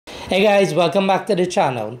Hey guys, welcome back to the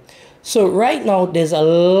channel. So right now there's a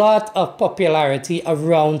lot of popularity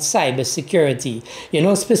around cybersecurity,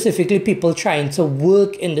 specifically people trying to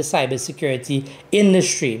work in the cybersecurity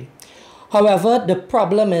industry. However, the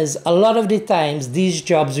problem is a lot of the times these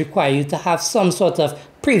jobs require you to have some sort of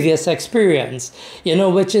previous experience,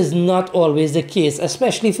 which is not always the case,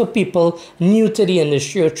 especially for people new to the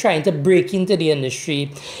industry or trying to break into the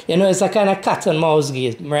industry. It's a kind of cat and mouse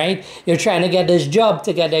game, right? You're trying to get this job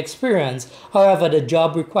to get the experience. However, the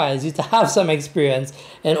job requires you to have some experience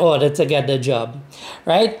in order to get the job,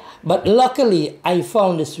 right? But luckily, I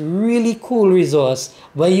found this really cool resource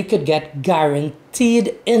where you could get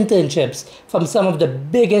guaranteed internships from some of the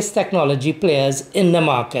biggest technology players in the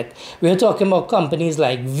market. We're talking about companies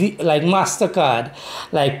like MasterCard,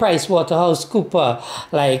 like PricewaterhouseCoopers,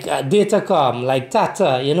 like Datacom, like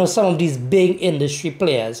Tata, some of these big industry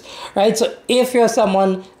players, right? So if you're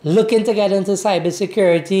someone looking to get into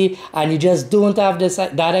cybersecurity and you just don't have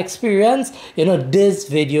that experience, this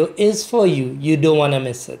video is for you. You don't want to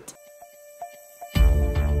miss it.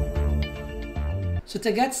 So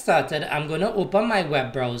to get started, I'm going to open my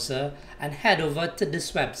web browser and head over to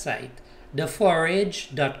this website,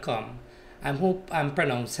 theforage.com. I hope I'm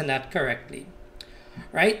pronouncing that correctly.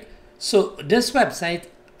 Right? So this website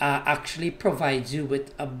actually provides you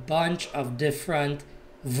with a bunch of different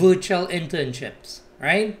virtual internships,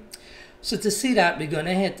 right? So to see that, we're going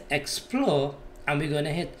to hit Explore and we're going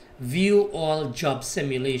to hit View All Job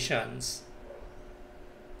Simulations.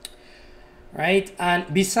 Right,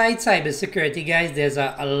 and besides cybersecurity, guys, there's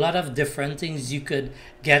a lot of different things you could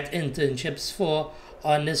get internships for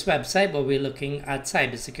on this website, but we're looking at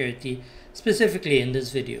cybersecurity specifically in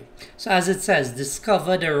this video. So as it says,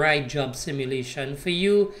 discover the right job simulation for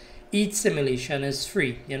you. Each simulation is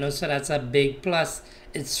free, so that's a big plus.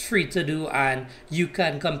 It's free to do and you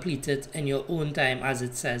can complete it in your own time, as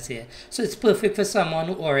it says here. So it's perfect for someone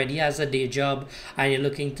who already has a day job and you're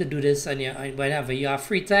looking to do this and whenever you have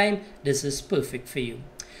free time. This is perfect for you.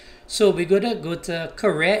 So we're going to go to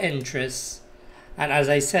career interests, and as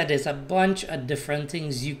I said, there's a bunch of different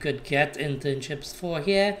things you could get internships for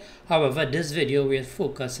here. However, this video we're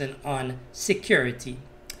focusing on security.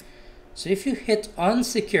 So if you hit on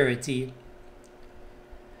security,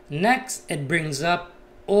 next it brings up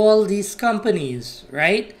all these companies,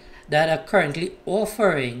 right, that are currently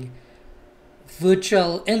offering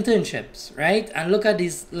virtual internships, right? And look at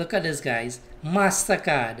these guys: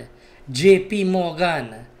 MasterCard, JP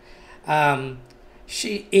Morgan,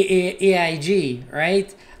 AIG,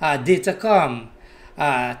 right? Datacom,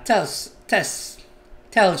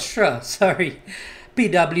 Telstra, sorry,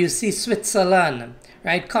 PwC Switzerland,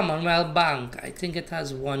 right? Commonwealth Bank. I think it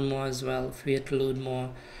has one more as well if we had to load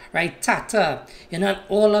more. Right, Tata, and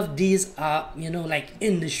all of these are, like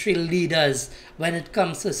industry leaders when it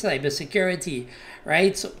comes to cybersecurity,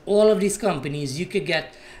 right? So all of these companies, you could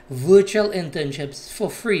get virtual internships for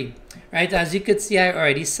free, right? As you could see, I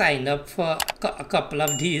already signed up for a couple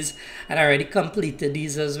of these and I already completed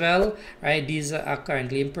these as well, right? These are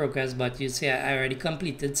currently in progress, but you see I already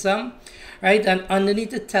completed some, right? And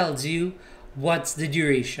underneath it tells you what's the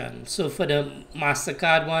duration. So for the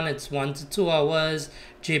MasterCard one, it's 1 to 2 hours,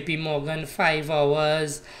 JP Morgan 5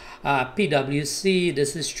 hours, PwC,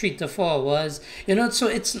 this is 3 to 4 hours, so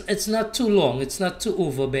it's not too long, it's not too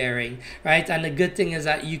overbearing, right? And the good thing is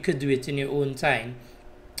that you could do it in your own time.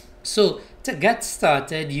 So to get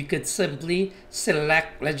started, you could simply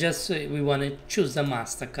select, let's just say we want to choose the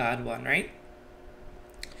MasterCard one, right?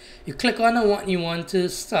 You click on the one you want to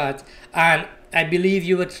start, and I believe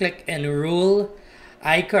you would click enroll.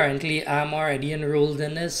 I currently am already enrolled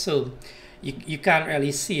in this, so you can't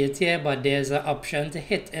really see it here, but there's an option to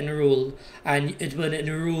hit enroll and it will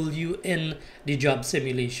enroll you in the job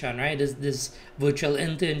simulation, right? This virtual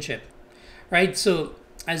internship, right? So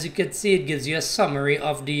as you can see, it gives you a summary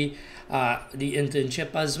of the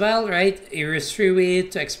internship as well, right? A risk-free way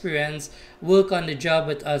to experience work on the job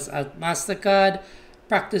with us at MasterCard.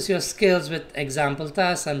 Practice your skills with example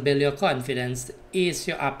tasks and build your confidence to ace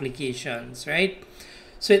your applications, right?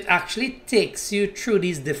 So it actually takes you through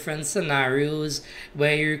these different scenarios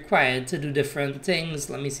where you're required to do different things.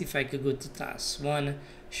 Let me see if I could go to task 1,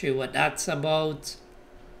 show you what that's about.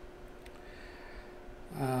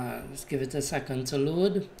 Let's give it a second to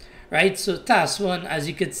load. Right, so task 1, as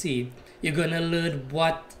you can see, you're going to learn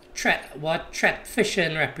what threat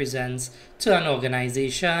phishing represents to an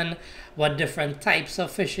organization, what different types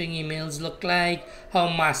of phishing emails look like, how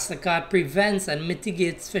MasterCard prevents and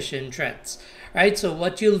mitigates phishing threats. Right, so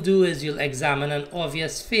what you'll do is you'll examine an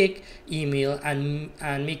obvious fake email and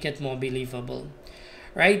make it more believable.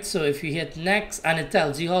 right? So if you hit next, and it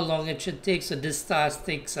tells you how long it should take. So this task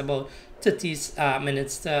takes about 30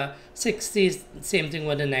 minutes to 60. Same thing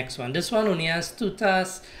with the next one. This one only has 2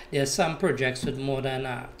 tasks. There are some projects with more than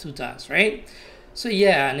 2 tasks, right? So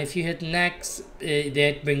yeah, and if you hit next,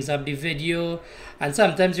 that brings up the video, and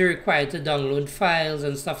sometimes you're required to download files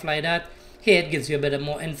and stuff like that. Here it gives you a bit of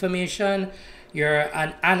more information. You're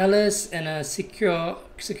an analyst in a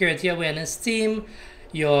security awareness team.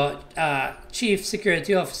 Your chief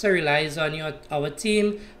security officer relies on our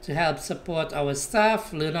team to help support our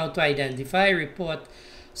staff, learn how to identify, report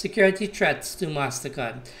security threats to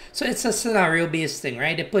MasterCard. So it's a scenario-based thing,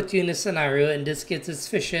 right? They put you in a scenario. In this case, it's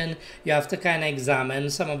phishing. You have to kind of examine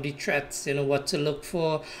some of the threats, you know, what to look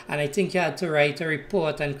for. And I think you had to write a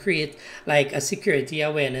report and create like a security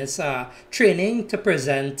awareness training to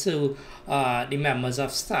present to the members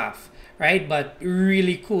of staff. Right, but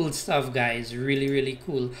really cool stuff, guys. Really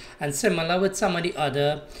cool. And similar with some of the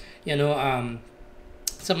other, you know,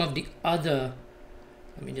 some of the other,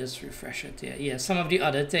 let me just refresh it here. Yeah, some of the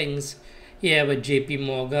other things here with JP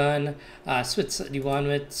Morgan, the one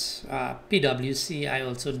with PwC. I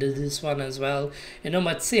also did this one as well, you know,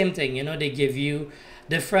 but same thing, you know, they give you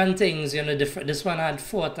different things, you know. This one had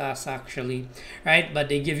 4 tasks actually, right? But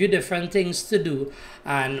they give you different things to do,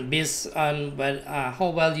 and based on how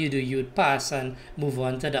well you do, you would pass and move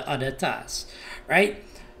on to the other tasks, right?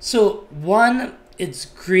 So one, it's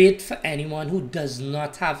great for anyone who does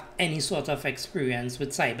not have any sort of experience with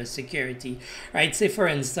cybersecurity, right? Say for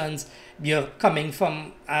instance, you're coming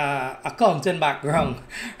from accounting background,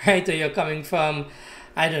 right? Or you're coming from,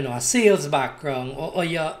 I don't know, a sales background, or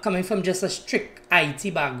you're coming from just a strict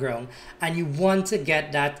IT background, and you want to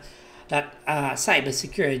get that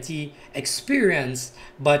cybersecurity experience,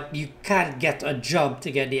 but you can't get a job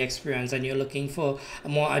to get the experience, and you're looking for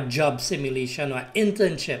a job simulation or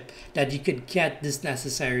internship that you could get this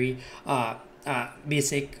necessary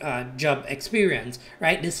basic job experience,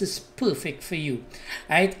 right? This is perfect for you,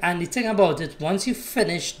 right? And the thing about it, once you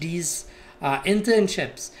finish these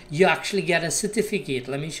internships, you actually get a certificate.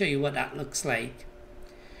 Let me show you what that looks like.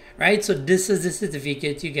 Right, so this is the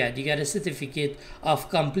certificate you get. You get a certificate of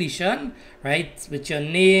completion, right, with your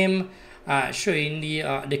name, showing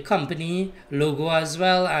the company logo as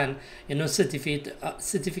well, and you know,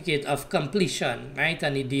 certificate of completion, right,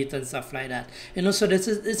 and the date and stuff like that. You know, so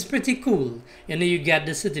it's pretty cool. You know, you get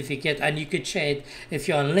the certificate, and you could share it if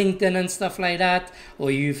you're on LinkedIn and stuff like that,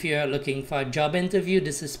 or if you're looking for a job interview.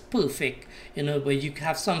 This is perfect, you know, where you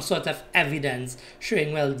have some sort of evidence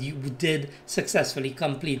showing, well, you did successfully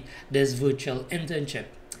complete this virtual internship.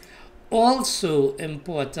 Also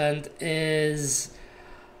important is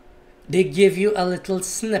they give you a little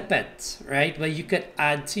snippet, right, where you could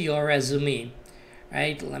add to your resume,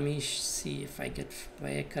 right? Let me see if I get,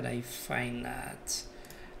 where could I find that?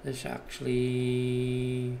 This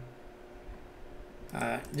actually,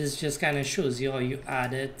 this just kind of shows you how you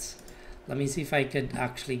add it. Let me see if I could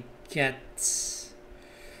actually get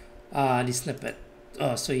the snippet.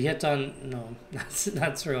 Oh, so you hit on, no,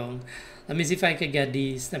 that's wrong. Let me see if I could get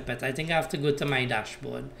the snippet. I think I have to go to my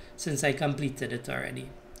dashboard since I completed it already.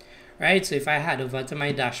 Right, so if I head over to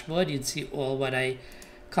my dashboard, you'd see all what I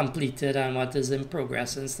completed and what is in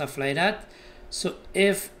progress and stuff like that. So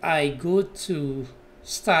if I go to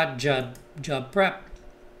start job prep,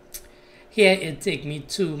 here it take me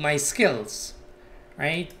to my skills,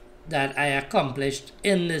 right, that I accomplished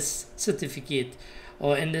in this certificate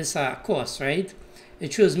or in this course, right?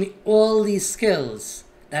 It shows me all these skills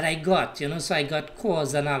that I got, you know. So I got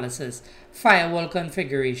cause analysis, firewall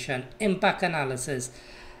configuration, impact analysis,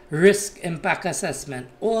 risk impact assessment.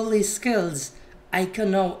 All these skills I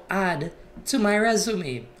can now add to my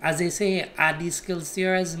resume. As they say, add these skills to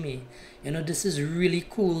your resume. You know, this is really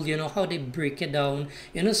cool, you know, how they break it down.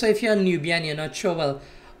 You know, so if you're a newbie and you're not sure, well,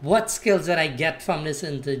 what skills that I get from this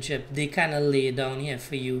internship, they kind of lay it down here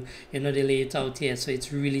for you. You know, they lay it out here, so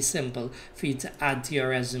it's really simple for you to add to your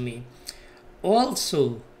resume.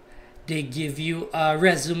 Also, they give you a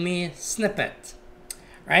resume snippet,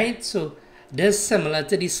 right? So this, similar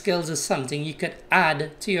to these skills, is something you could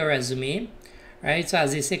add to your resume, right? So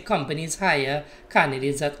as they say, companies hire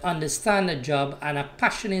candidates that understand the job and are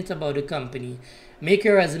passionate about the company. Make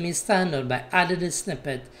your resume stand out by adding a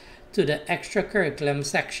snippet to the extracurriculum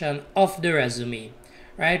section of the resume,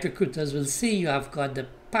 right? Recruiters will see you have got the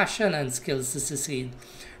passion and skills to succeed,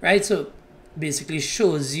 right? So basically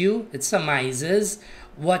shows you, it surmises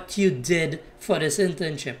what you did for this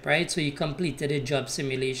internship, right? So you completed a job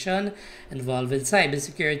simulation involving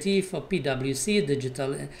cybersecurity for PwC,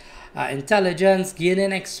 digital intelligence,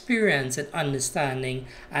 gaining experience in understanding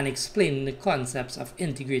and explaining the concepts of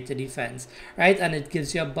integrated defense, right? And it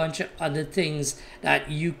gives you a bunch of other things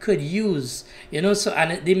that you could use, you know. So,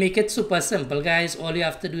 and they make it super simple, guys. All you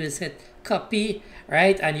have to do is hit copy,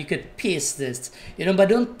 right? And you could paste this, you know, but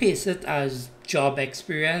don't paste it as job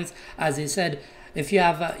experience. As I said, if you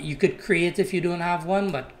have a, you could create if you don't have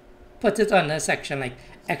one, but put it on a section like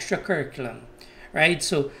extracurriculum, right?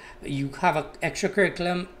 So you have an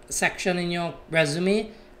extracurriculum section in your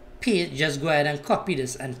resume, just go ahead and copy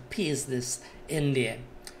this and paste this in there,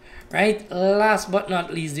 right? Last but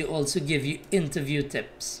not least, they also give you interview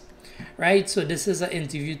tips, right? So this is an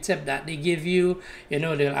interview tip that they give you. You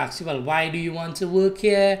know, they'll ask you, well, why do you want to work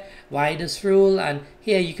here? Why this role? And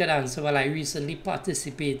here you could answer, well, I recently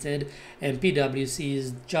participated in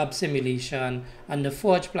PwC's job simulation on the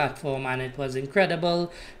Forge platform and it was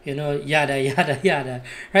incredible, you know, yada, yada, yada,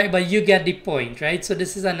 right? But you get the point, right? So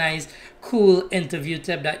this is a nice, cool interview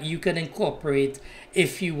tip that you can incorporate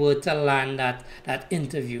if you were to land that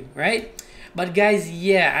interview, right? But guys,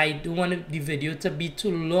 yeah, I don't want the video to be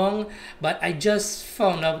too long, but I just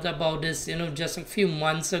found out about this, you know, just a few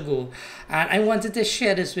months ago, and I wanted to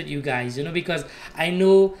share this with you guys, you know, because I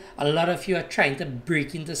know a lot of you are trying to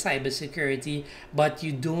break into cybersecurity, but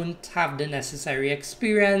you don't have the necessary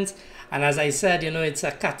experience. And as I said, you know, it's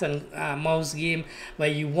a cat and mouse game where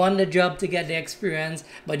you want the job to get the experience,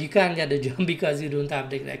 but you can't get the job because you don't have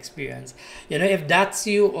the experience. You know, if that's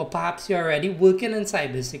you, or perhaps you're already working in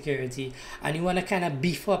cybersecurity and you want to kind of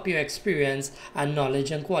beef up your experience and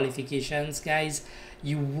knowledge and qualifications, guys,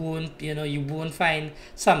 you won't, you know, you won't find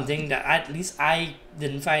something that, at least I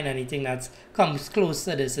didn't find anything that comes close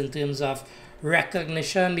to this in terms of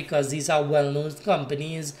recognition, because these are well-known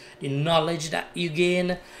companies. The knowledge that you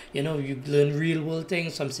gain, you know, you learn real-world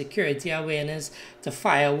things from security awareness to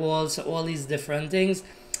firewalls, to all these different things,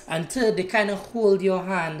 until they kind of hold your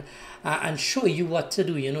hand and show you what to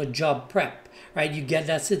do, you know, job prep, right? You get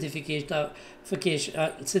that certificate of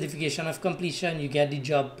certification of completion, you get the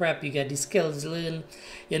job prep, you get the skills learned,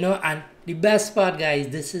 you know. And the best part, guys,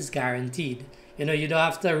 this is guaranteed. You know, you don't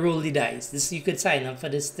have to roll the dice. This, you could sign up for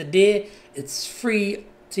this today. It's free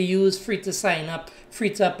to use, free to sign up, free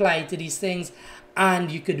to apply to these things,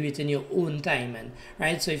 and you could do it in your own timing,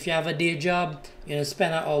 right? So if you have a day job, you know,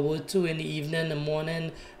 spend an hour or two in the evening, the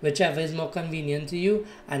morning, whichever is more convenient to you,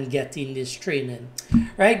 and get in this training,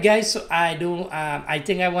 right, guys? So I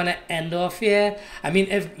think I want to end off here. I mean,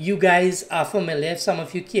 if you guys are familiar, if some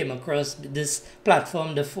of you came across this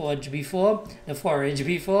platform, the Forge before,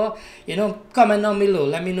 you know, comment down below.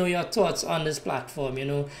 Let me know your thoughts on this platform. You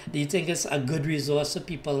know, do you think it's a good resource for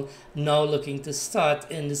people now looking to start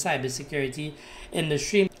in the cybersecurity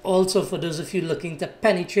industry? Also, for those of you looking to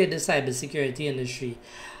penetrate the cybersecurity industry,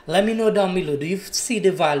 let me know down below. Do you see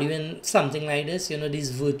the value in something like this? You know, these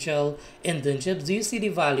virtual internships. Do you see the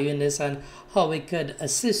value in this and how it could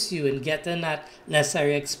assist you in getting that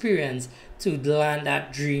necessary experience to land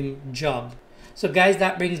that dream job? So guys,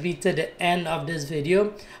 that brings me to the end of this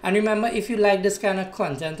video. And remember, if you like this kind of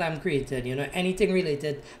content I'm creating, you know, anything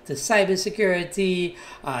related to cybersecurity,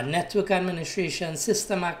 network administration,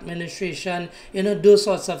 system administration, you know, those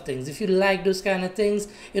sorts of things. If you like those kind of things,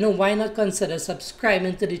 you know, why not consider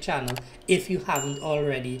subscribing to the channel if you haven't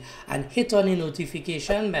already, and hit on the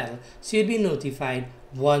notification bell so you'll be notified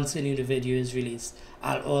once a new video is released.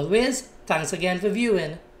 Thanks again for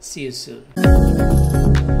viewing. See you soon.